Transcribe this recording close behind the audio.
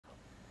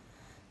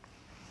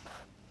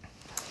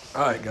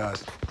Alright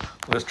guys,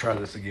 let's try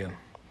this again.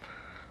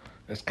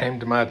 It came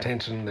to my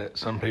attention that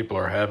some people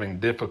are having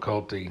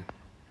difficulty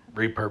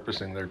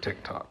repurposing their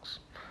TikToks.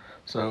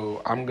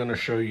 So I'm going to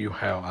show you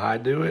how I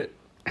do it.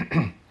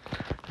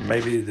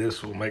 Maybe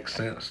this will make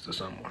sense to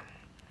someone.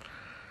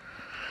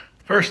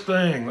 First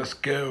thing, let's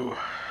go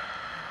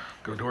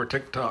to our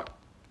TikTok.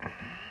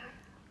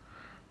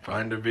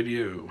 Find a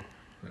video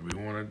that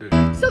we want to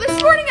do. So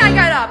this morning I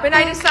got up and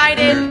I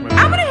decided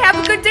I'm going to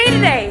have a good day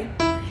today.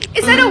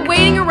 Instead of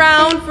waiting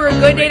around for a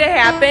good day to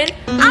happen,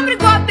 I'm going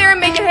to go out there and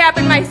make it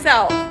happen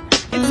myself.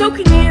 And so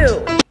can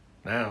you.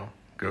 Now,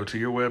 go to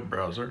your web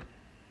browser.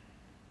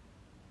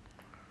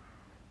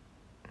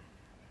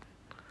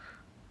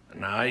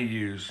 And I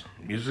use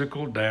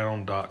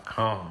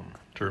musicaldown.com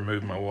to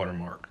remove my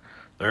watermark.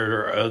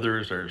 There are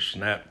others. There's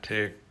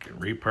Snaptic,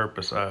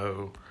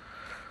 repurpose.io.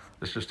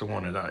 It's just the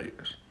one that I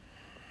use.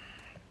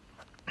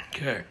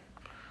 Okay.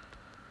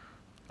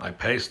 I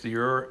paste the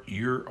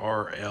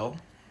URL.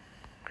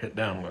 Hit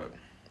download.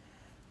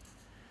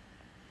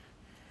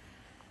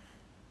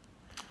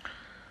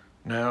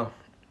 Now,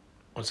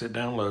 once it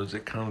downloads,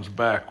 it comes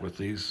back with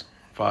these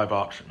 5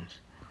 options.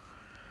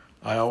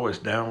 I always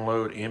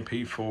download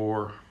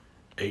MP4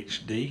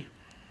 HD.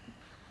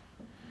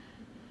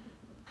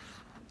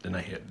 Then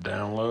I hit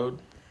download.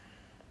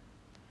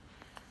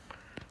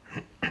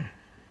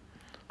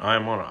 I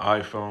am on an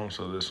iPhone,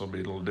 so this will be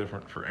a little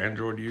different for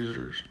Android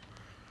users.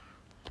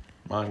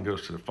 Mine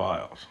goes to the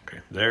files.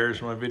 Okay,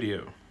 there's my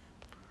video.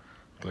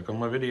 Click on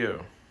my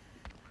video.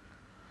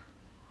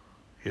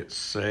 Hit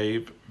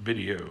save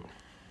video.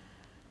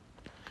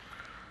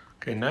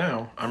 Okay,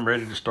 now I'm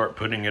ready to start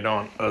putting it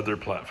on other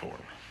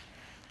platforms.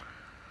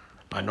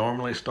 I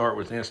normally start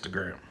with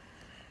Instagram.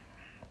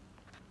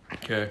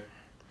 Okay,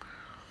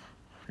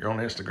 you're on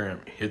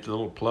Instagram, hit the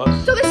little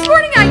plus. So this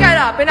morning I got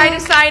up and I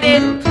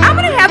decided I'm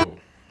going to have...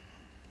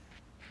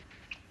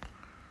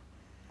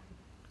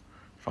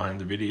 Find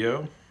the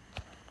video.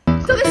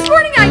 So this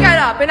morning I got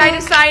up and I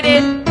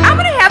decided I'm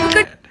going to have a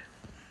good...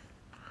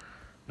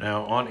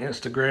 Now on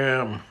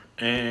Instagram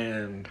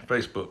and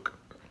Facebook,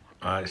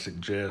 I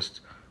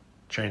suggest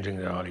changing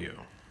the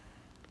audio.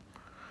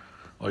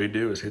 All you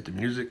do is hit the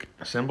music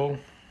symbol.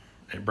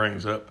 It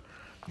brings up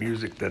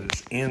music that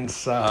is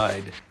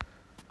inside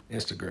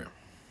Instagram.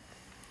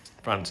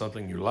 Find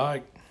something you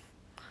like.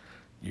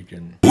 You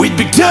can we'd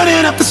be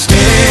turning up the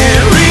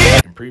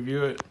stereo.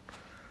 Preview it.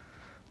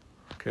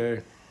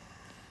 Okay.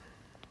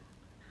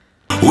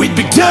 We'd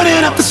be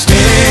turning up the stereo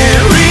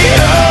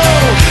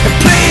and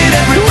play it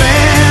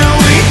everywhere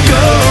we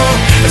go.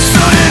 And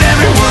so did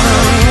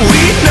everyone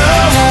we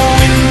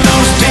know in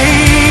those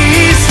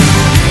days.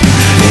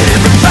 And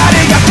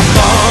everybody got to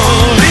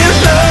fall in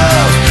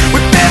love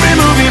with every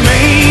movie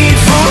made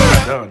for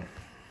us. Done.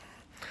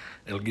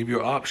 It'll give you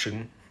an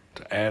option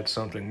to add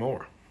something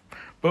more.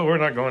 But we're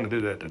not going to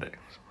do that today.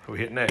 So we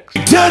hit next.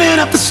 Turning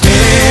up the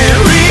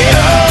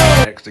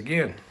stereo. Next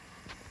again.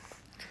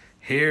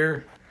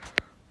 Here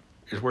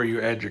is where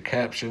you add your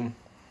caption.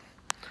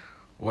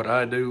 What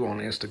I do on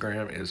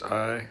Instagram is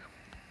I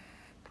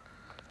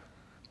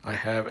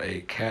have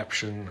a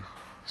caption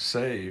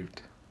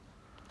saved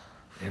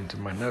into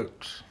my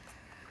notes.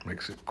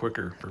 Makes it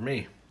quicker for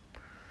me.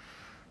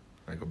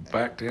 I go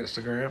back to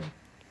Instagram.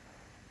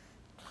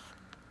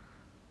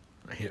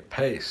 I hit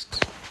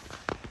paste.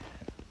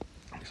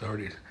 It's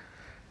already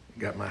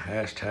got my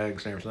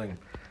hashtags and everything.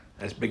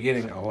 At the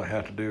beginning, all I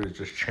have to do is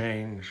just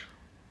change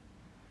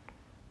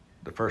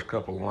the first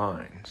couple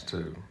lines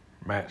to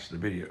match the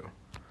video.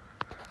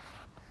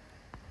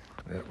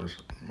 That was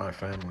my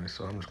family,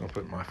 so I'm just going to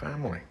put my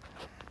family.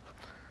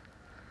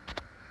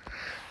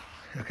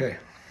 Okay.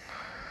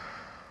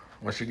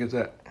 Once you get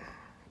that,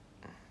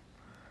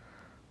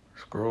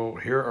 scroll.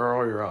 Here are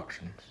all your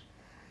options.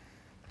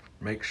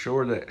 Make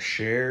sure that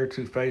share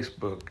to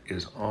Facebook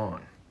is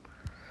on.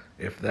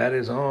 If that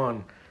is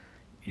on,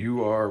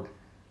 you are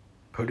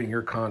putting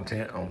your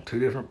content on 2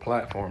 different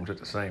platforms at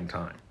the same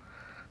time.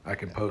 I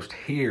can post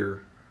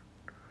here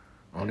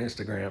on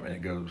Instagram and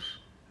it goes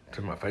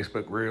to my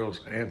Facebook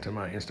Reels and to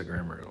my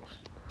Instagram Reels.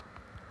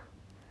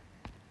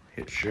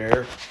 Hit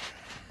share.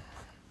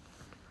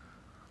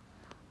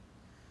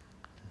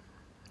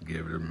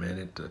 Give it a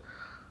minute to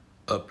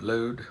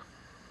upload.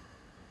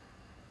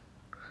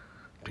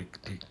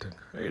 Tick, tick, tick.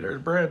 Hey,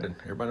 there's Brandon.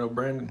 Everybody know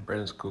Brandon?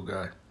 Brandon's a cool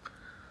guy.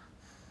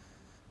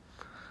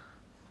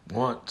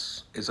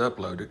 Once it's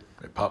uploaded,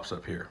 it pops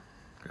up here.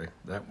 Okay,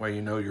 that way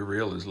you know your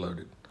reel is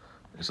loaded.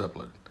 It's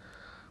uploaded.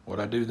 What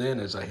I do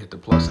then is I hit the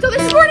plus. So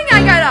this morning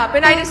I got up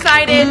and I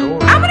decided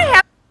I'm going to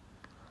have...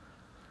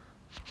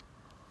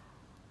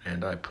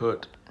 And I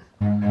put...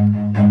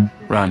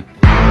 Run.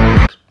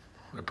 I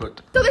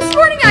put... So this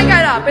morning I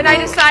got up and I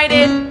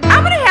decided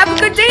I'm going to have a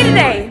good day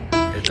today.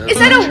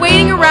 Instead of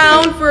waiting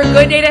around for a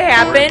good day to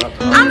happen,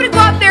 I'm going to go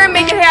out there and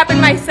make it happen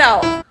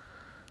myself.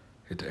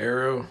 Hit the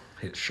arrow,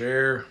 hit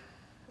share,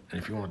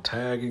 and if you want to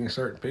tag any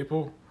certain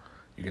people,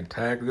 you can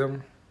tag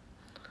them.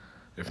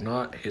 If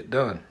not, hit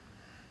done.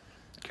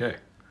 Okay.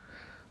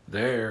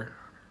 There,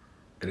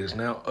 it is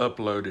now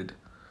uploaded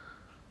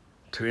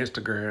to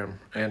Instagram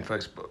and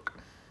Facebook.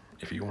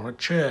 If you want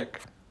to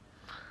check,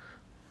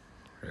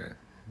 okay,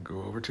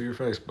 go over to your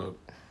Facebook.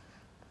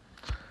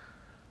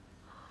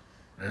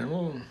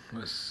 And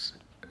let's see.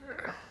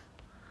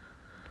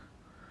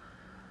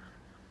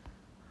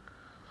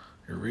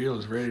 Your reel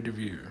is ready to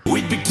view.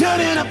 We'd be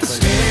turning up the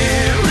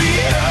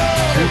stereo.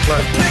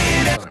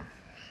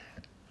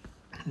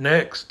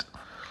 Next,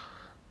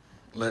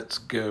 let's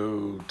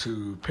go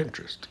to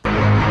Pinterest.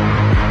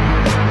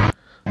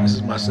 This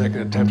is my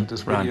second attempt at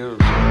this video.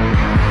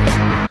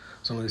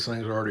 Some of these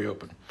things are already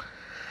open.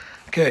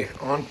 Okay,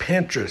 on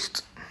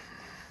Pinterest,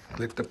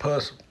 click the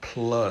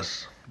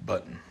plus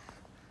button.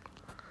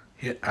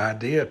 Hit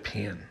idea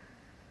pin.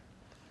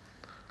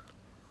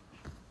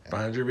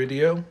 Find your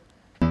video.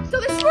 So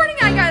this morning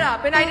I got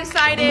up and I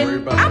decided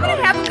I'm going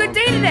to have a good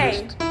day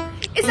today.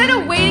 Instead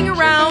of waiting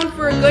around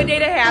for a good day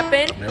to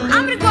happen,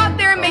 I'm going to go out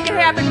there and make it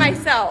happen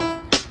myself.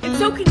 And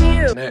so can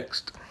you.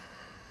 Next,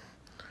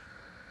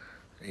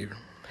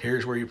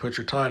 here's where you put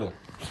your title.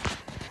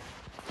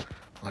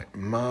 Like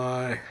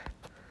my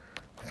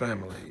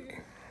family.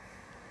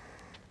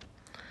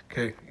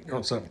 Okay, you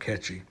want something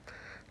catchy.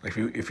 Like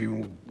if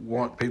you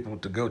want people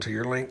to go to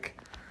your link,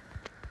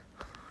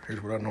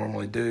 here's what I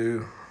normally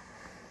do.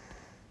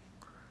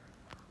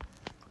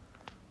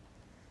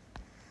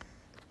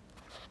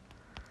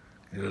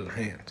 Your little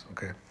hands,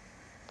 okay.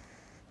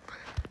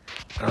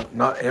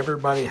 Not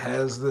everybody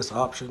has this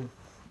option.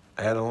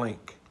 Add a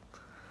link.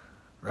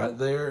 Right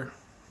there,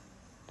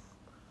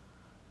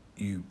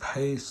 you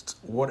paste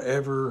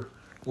whatever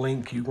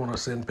link you want to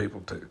send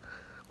people to,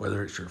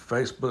 whether it's your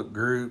Facebook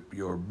group,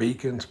 your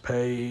Beacons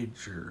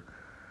page, or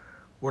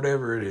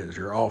whatever it is,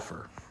 your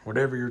offer,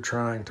 whatever you're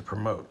trying to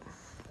promote.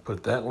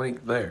 Put that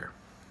link there.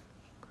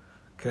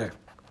 Okay.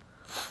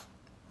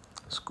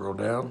 Scroll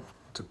down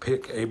to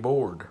pick a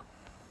board.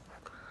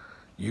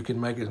 You can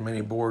make as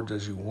many boards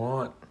as you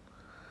want.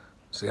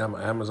 See, I'm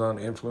an Amazon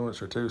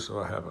influencer too, so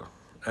I have an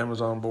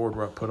Amazon board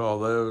where I put all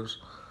those.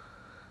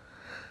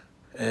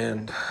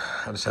 And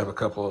I just have a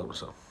couple of them,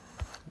 so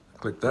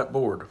click that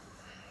board.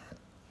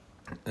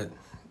 It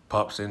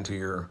pops into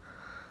your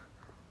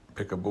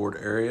pick a board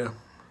area.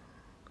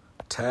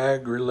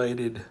 Tag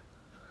related.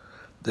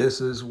 This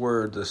is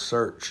where the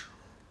search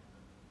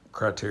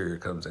criteria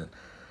comes in.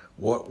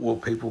 What will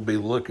people be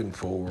looking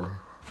for?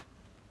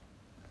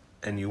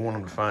 And you want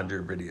them to find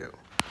your video.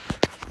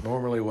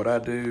 Normally what I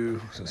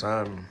do, since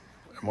I'm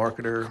a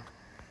marketer,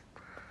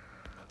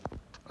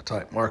 I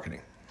type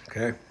marketing,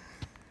 okay?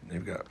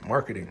 You've got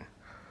marketing,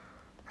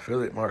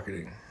 affiliate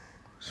marketing,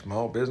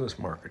 small business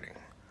marketing,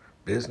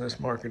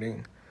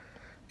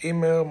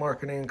 email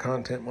marketing,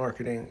 content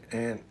marketing,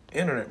 and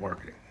internet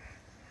marketing.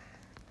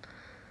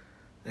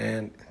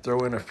 And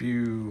throw in a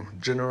few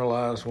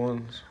generalized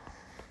ones.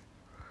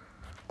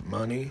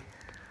 Money.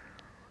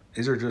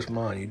 These are just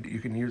mine. You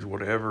can use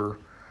whatever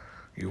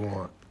you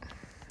want.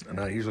 And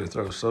I usually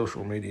throw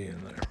social media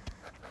in there.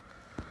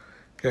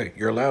 Okay,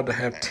 you're allowed to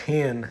have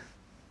 10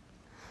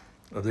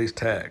 of these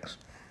tags.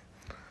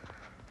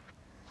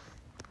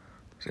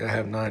 See, I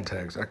have 9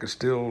 tags. I could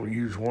still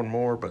use one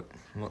more, but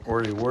I'm not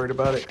really worried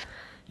about it.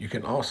 You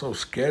can also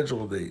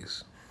schedule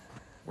these,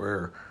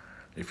 where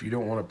if you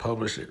don't want to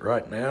publish it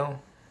right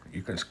now,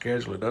 you can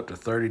schedule it up to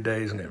 30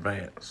 days in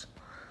advance.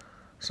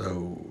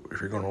 So if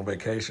you're going on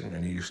vacation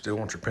and you still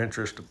want your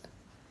Pinterest,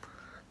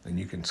 then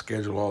you can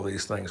schedule all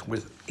these things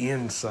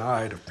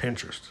inside of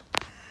Pinterest.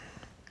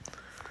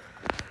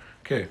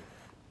 Okay,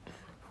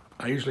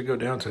 I usually go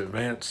down to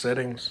advanced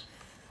settings.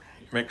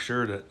 Make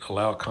sure that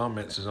allow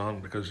comments is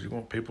on because you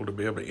want people to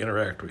be able to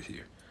interact with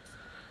you.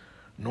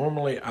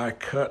 Normally I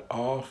cut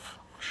off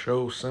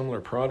show similar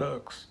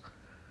products.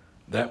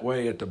 That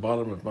way at the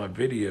bottom of my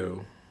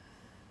video,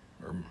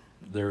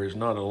 there is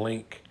not a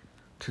link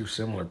to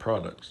similar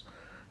products.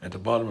 At the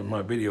bottom of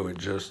my video, it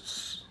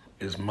just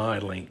is my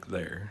link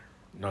there,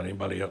 not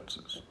anybody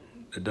else's.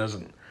 It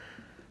doesn't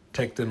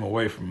take them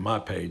away from my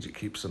page, it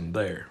keeps them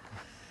there.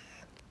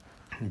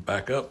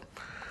 Back up.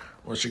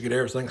 Once you get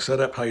everything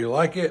set up how you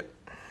like it,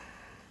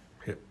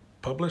 hit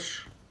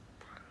publish.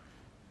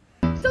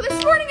 So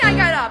this morning I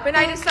got up and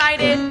I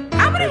decided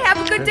I'm going to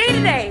have a good day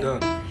today.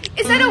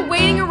 Instead of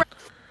waiting around.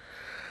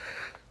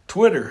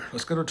 Twitter.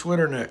 Let's go to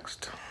Twitter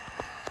next.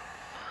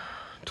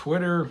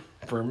 Twitter,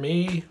 for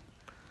me,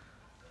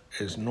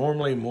 is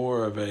normally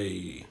more of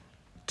a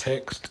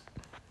text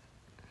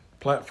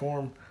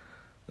platform.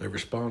 They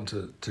respond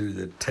to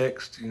the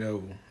text,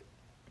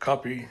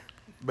 copy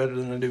better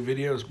than they do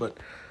videos, but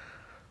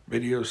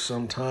videos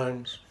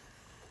sometimes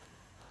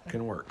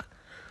can work.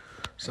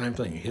 Same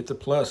thing, you hit the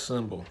plus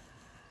symbol,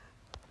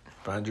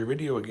 find your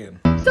video again.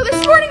 So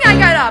this morning I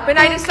got up and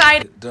I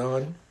decided. Hit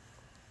done,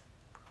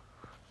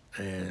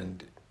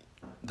 and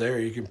there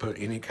you can put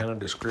any kind of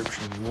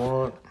description you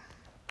want.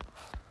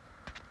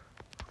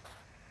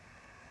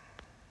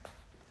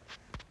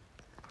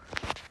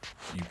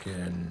 You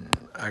can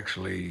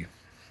actually,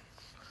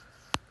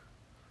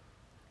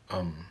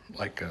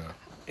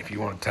 if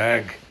you want to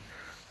tag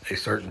a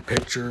certain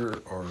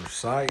picture or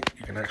site,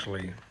 you can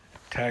actually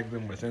tag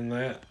them within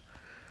that.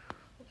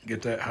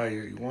 Get that how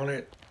you want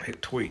it,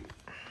 hit tweet.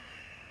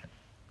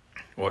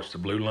 Watch the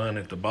blue line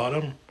at the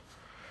bottom.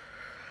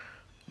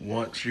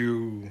 Once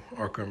you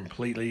are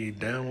completely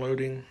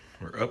downloading,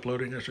 or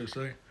uploading I should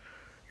say,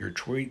 your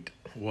tweet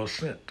was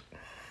sent.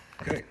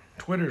 Okay,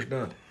 Twitter's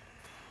done.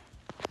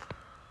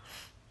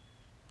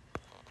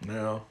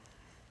 Now,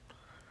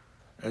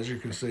 as you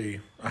can see,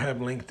 I have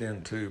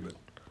LinkedIn too,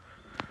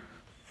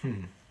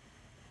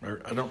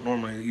 but I don't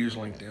normally use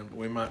LinkedIn, but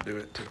we might do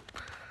it too.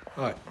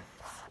 All right,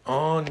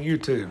 on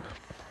YouTube,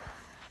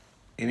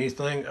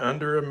 anything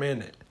under a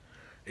minute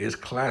is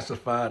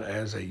classified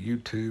as a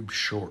YouTube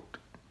short.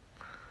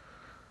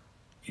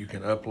 You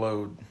can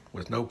upload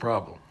with no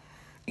problem.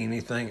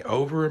 Anything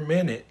over a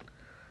minute,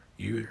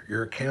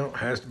 your account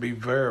has to be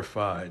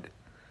verified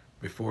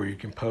before you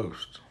can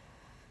post.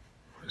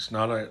 It's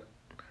not an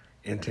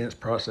intense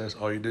process.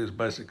 All you do is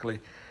basically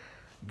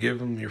give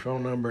them your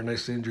phone number and they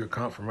send you a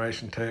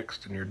confirmation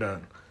text and you're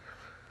done.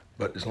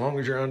 But as long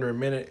as you're under a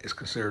minute, it's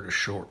considered a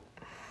short.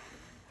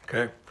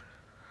 Okay?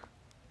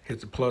 Hit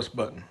the plus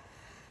button.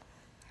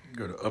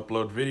 Go to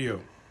upload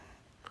video.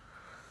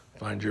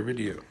 Find your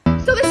video.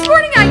 So this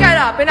morning I got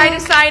up and I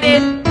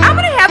decided I'm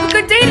gonna have a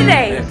good day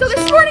today. So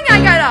this morning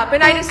I got up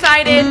and I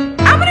decided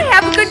I'm gonna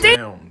have a good day.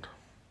 Sound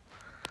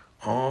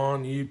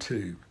on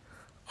YouTube.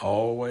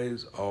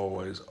 Always,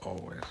 always,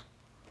 always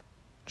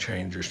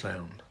change your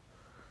sound.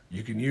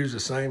 You can use the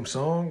same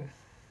song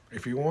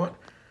if you want,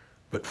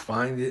 but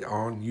find it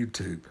on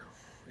YouTube.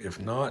 If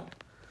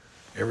not,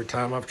 every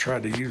time I've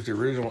tried to use the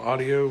original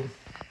audio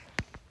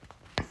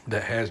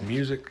that has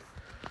music,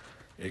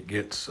 it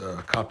gets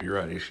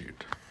copyright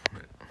issued.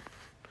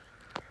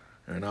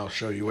 And I'll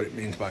show you what it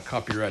means by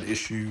copyright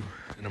issue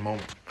in a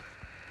moment.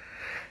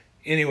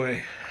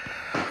 Anyway,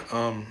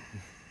 find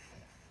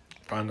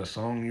a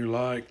song you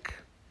like.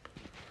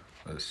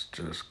 Let's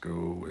just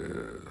go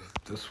with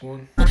this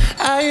one.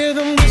 I hear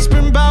them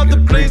whispering about the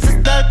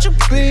places that you've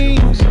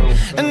been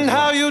and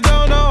how you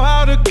don't know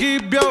how to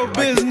keep your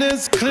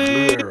business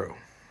clean.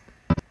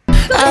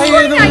 I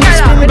hear them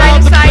whispering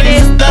about the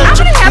places that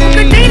you've been. I'm gonna have a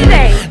good day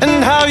today.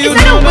 And how you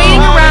Instead of don't know waiting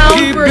how to around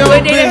keep for a your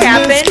good day to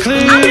happen, business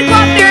clean. I'm gonna go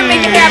out there and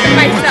make it happen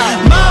myself.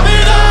 Mommy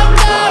don't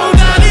know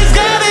that he's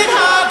getting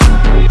hot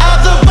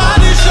at the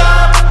body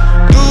shop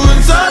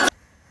doing something.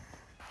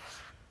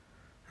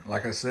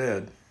 Like I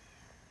said,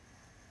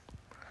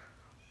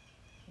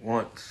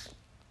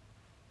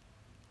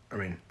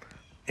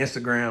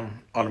 Instagram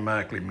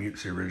automatically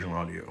mutes the original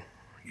audio.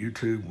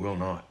 YouTube will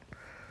not.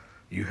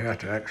 You have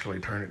to actually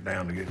turn it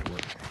down to get it to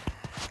work.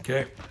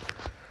 Okay?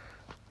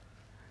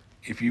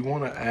 If you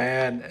want to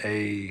add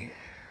a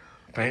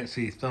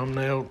fancy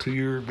thumbnail to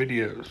your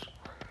videos,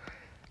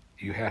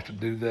 you have to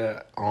do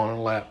that on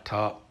a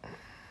laptop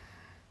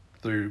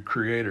through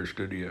Creator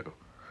Studio.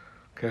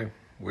 Okay?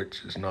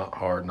 Which is not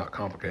hard, not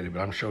complicated, but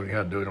I'm showing you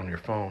how to do it on your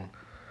phone.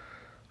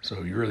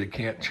 So you really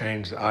can't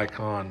change the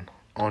icon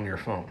on your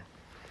phone.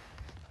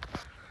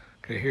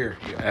 Okay, here,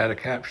 you add a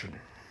caption.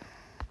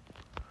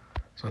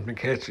 Something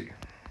catchy.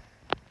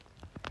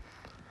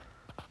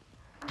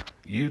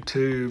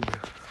 YouTube,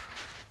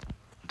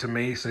 to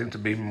me, seems to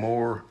be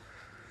one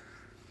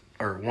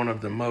of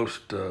the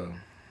most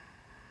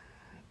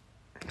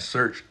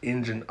search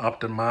engine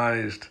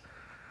optimized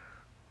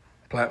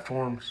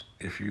platforms.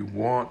 If you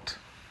want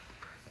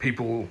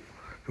people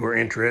who are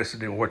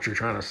interested in what you're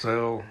trying to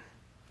sell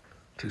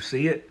to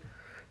see it,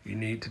 you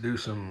need to do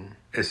some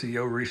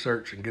SEO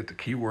research and get the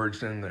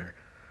keywords in there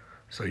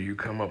so you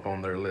come up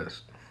on their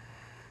list.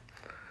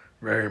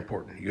 Very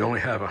important. You only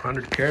have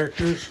 100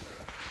 characters,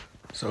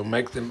 so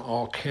make them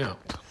all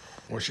count.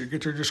 Once you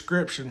get your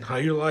description, how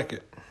you like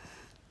it,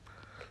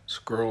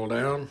 scroll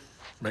down,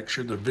 make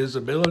sure the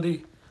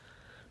visibility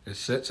is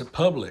set to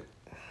public.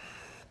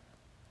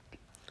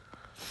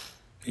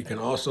 You can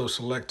also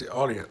select the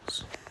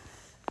audience.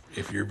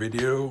 If your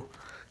video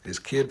is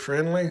kid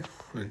friendly,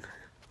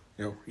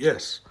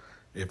 yes.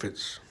 If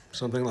it's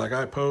something like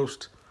I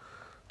post,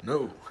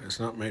 no, it's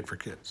not made for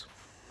kids.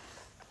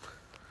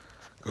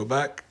 Go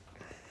back.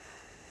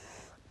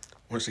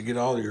 Once you get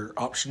all your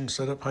options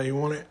set up how you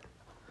want it,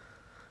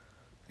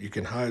 you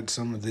can hide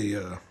some of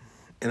the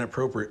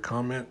inappropriate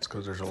comments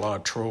because there's a lot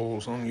of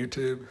trolls on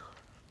YouTube.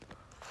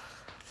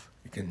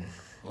 You can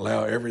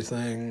allow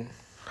everything,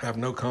 have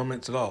no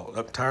comments at all,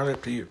 entirely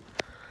up to you.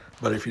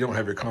 But if you don't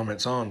have your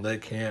comments on, they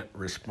can't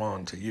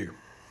respond to you.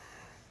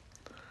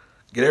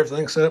 Get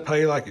everything set up how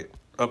you like it.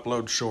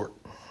 Upload short.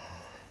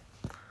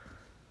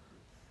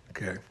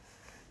 Okay.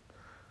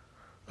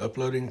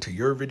 Uploading to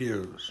your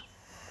videos.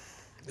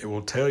 It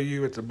will tell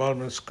you at the bottom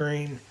of the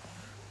screen.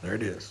 There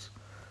it is.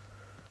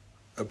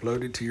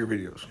 Uploaded to your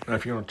videos. Now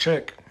if you want to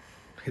check,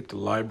 hit the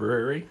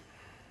library.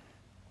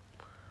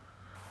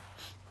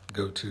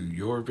 Go to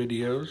your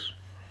videos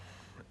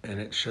and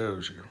it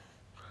shows you.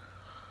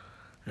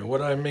 And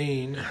what I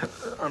mean,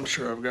 I'm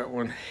sure I've got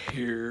one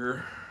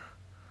here.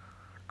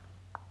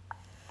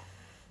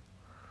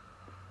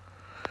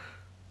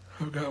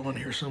 I've got one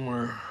here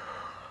somewhere,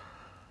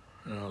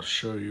 and I'll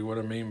show you what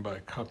I mean by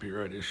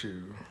copyright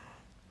issue.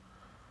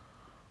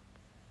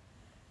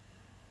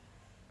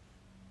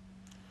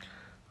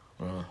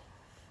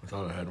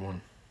 thought I had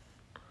one.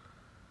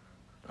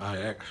 I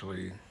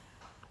actually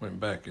went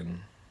back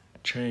and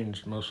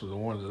changed most of the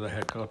ones that I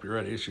had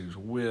copyright issues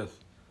with.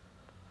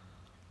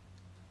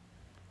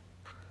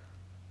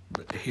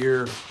 But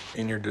here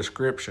in your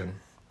description,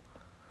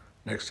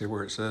 next to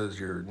where it says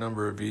your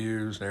number of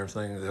views and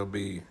everything,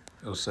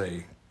 it'll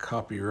say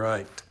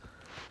copyright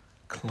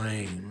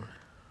claim.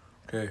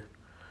 Okay.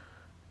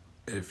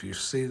 If you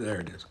see,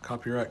 there it is,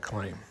 copyright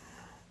claim.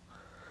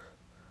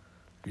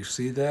 You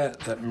see that?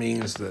 That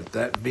means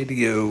that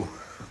video,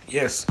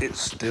 yes, it's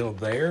still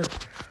there,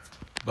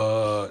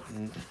 but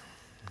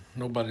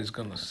nobody's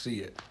gonna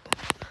see it.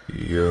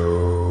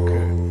 Yo.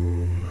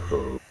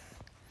 Okay.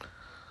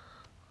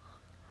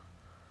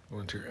 Go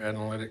into your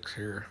analytics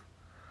here.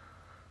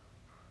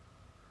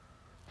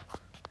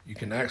 You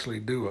can actually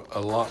do a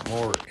lot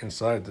more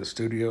inside the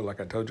studio, like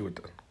I told you with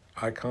the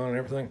icon and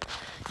everything.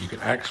 You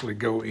can actually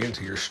go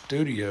into your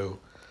studio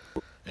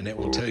and it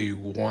will tell you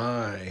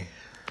why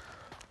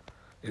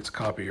it's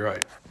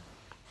copyright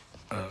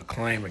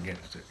claim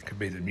against it. It could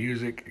be the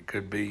music, it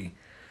could be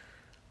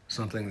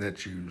something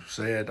that you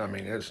said. I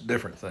mean, it's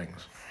different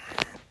things.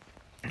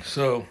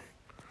 So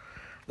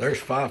there's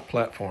 5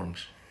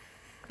 platforms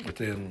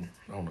within,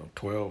 I don't know,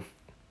 12,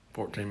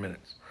 14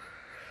 minutes.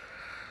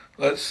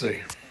 Let's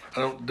see.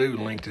 I don't do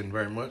LinkedIn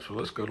very much, so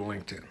let's go to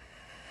LinkedIn.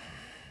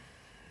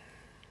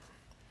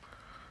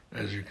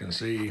 As you can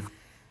see,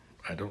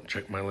 I don't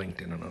check my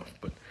LinkedIn enough,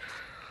 but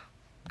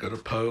go to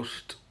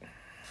post.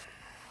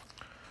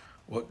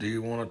 What do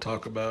you want to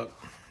talk about?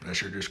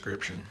 That's your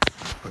description.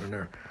 Put in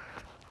there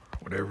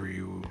whatever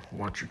you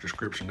want your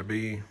description to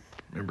be.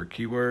 Remember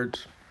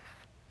keywords.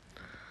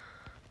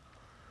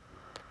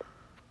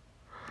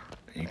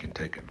 You can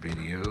take a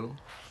video.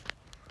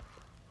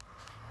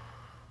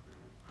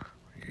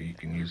 You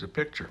can use a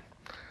picture.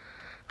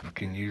 You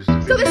can use the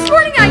video. So this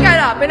morning I got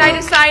up and I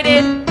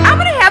decided I'm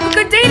gonna have a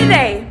good day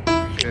today.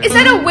 Okay.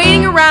 Instead of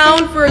waiting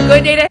around for a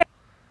good day to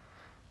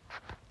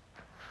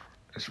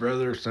It's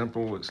rather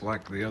simple. It's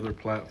like the other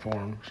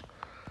platforms,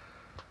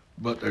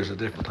 but there's a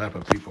different type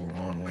of people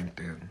on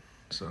LinkedIn.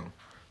 So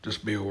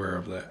just be aware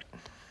of that.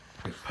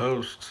 Hit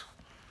post,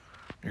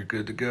 you're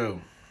good to go.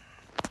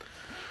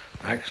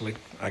 Actually,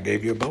 I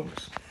gave you a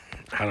bonus.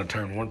 How to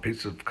turn one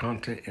piece of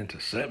content into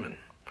 7.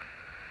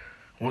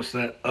 Once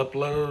that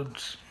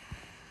uploads,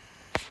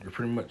 you're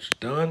pretty much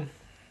done.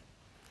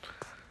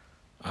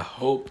 I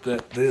hope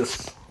that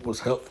this was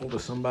helpful to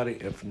somebody.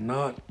 If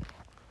not,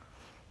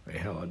 hey,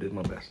 hell, I did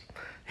my best.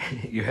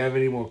 You have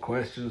any more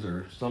questions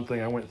or something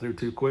I went through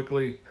too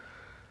quickly,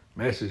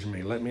 message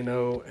me, let me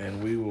know,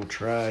 and we will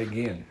try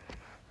again.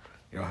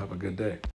 Y'all have a good day.